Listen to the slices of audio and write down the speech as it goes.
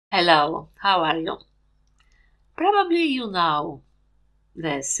Hello, how are you? Probably you know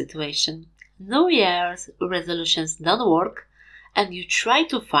the situation. New Year's resolutions don't work and you try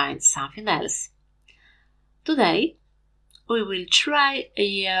to find something else. Today, we will try a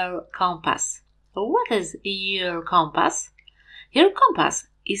year compass. What is a year compass? Year compass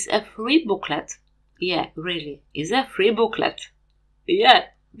is a free booklet. Yeah, really, is a free booklet. Yeah,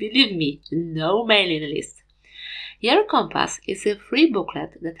 believe me, no mailing list. Year Compass is a free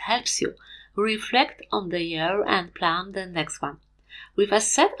booklet that helps you reflect on the year and plan the next one. With a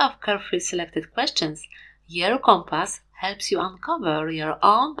set of carefully selected questions, Year Compass helps you uncover your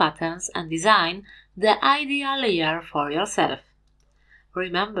own patterns and design the ideal year for yourself.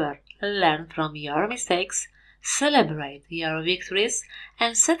 Remember, learn from your mistakes, celebrate your victories,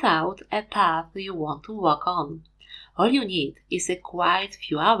 and set out a path you want to walk on. All you need is a quiet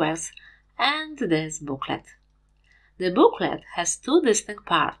few hours and this booklet. The booklet has two distinct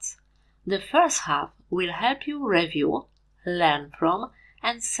parts. The first half will help you review, learn from,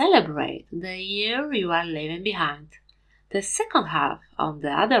 and celebrate the year you are leaving behind. The second half, on the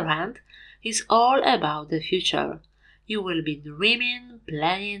other hand, is all about the future. You will be dreaming,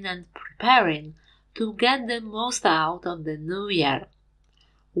 planning, and preparing to get the most out of the new year.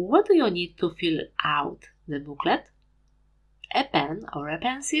 What do you need to fill out the booklet? A pen or a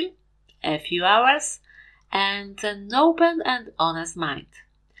pencil, a few hours, and an open and honest mind.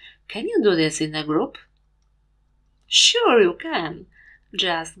 Can you do this in a group? Sure you can.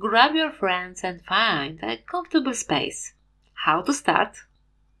 Just grab your friends and find a comfortable space. How to start?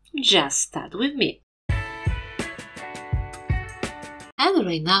 Just start with me. And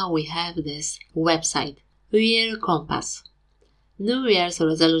right now we have this website, Year Compass. New Year's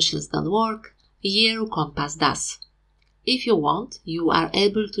resolutions don't work, Year Compass does. If you want, you are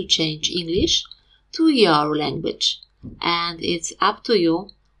able to change English to your language, and it's up to you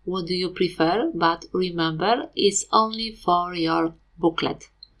what do you prefer, but remember it's only for your booklet.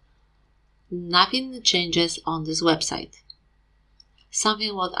 Nothing changes on this website.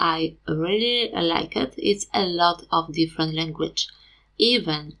 Something what I really like it's a lot of different language,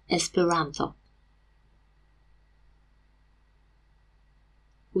 even Esperanto.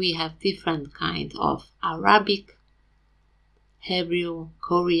 We have different kind of Arabic, Hebrew,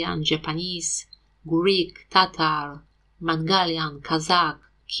 Korean, Japanese, Greek, Tatar, Mongolian, Kazakh,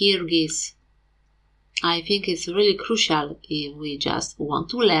 Kyrgyz. I think it's really crucial if we just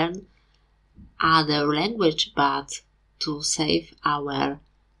want to learn other language but to save our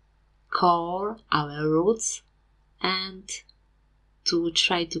core, our roots, and to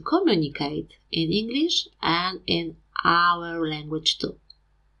try to communicate in English and in our language too.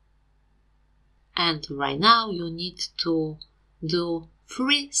 And right now you need to do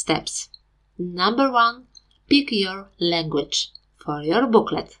 3 steps. Number 1, pick your language for your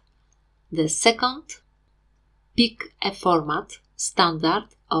booklet. The second, pick a format, standard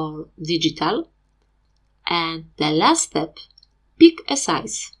or digital. And the last step, pick a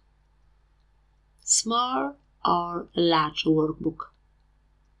size, small or large workbook.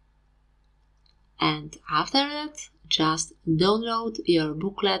 And after that, just download your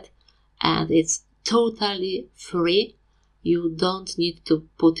booklet and it's totally free. You don't need to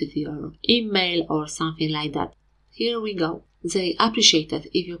put it your email or something like that. Here we go. They appreciate it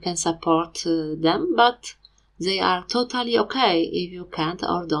if you can support them, but they are totally okay if you can't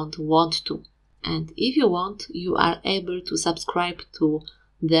or don't want to. And if you want, you are able to subscribe to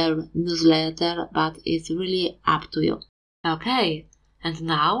their newsletter, but it's really up to you. Okay, and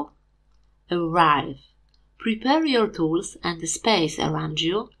now arrive. Prepare your tools and the space around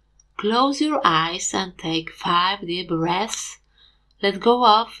you. Close your eyes and take 5 deep breaths. Let go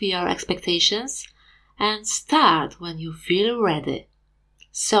of your expectations and start when you feel ready.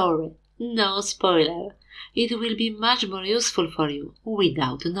 Sorry, no spoiler. It will be much more useful for you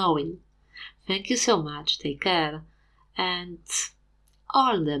without knowing. Thank you so much, take care, and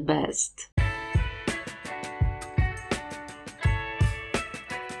all the best.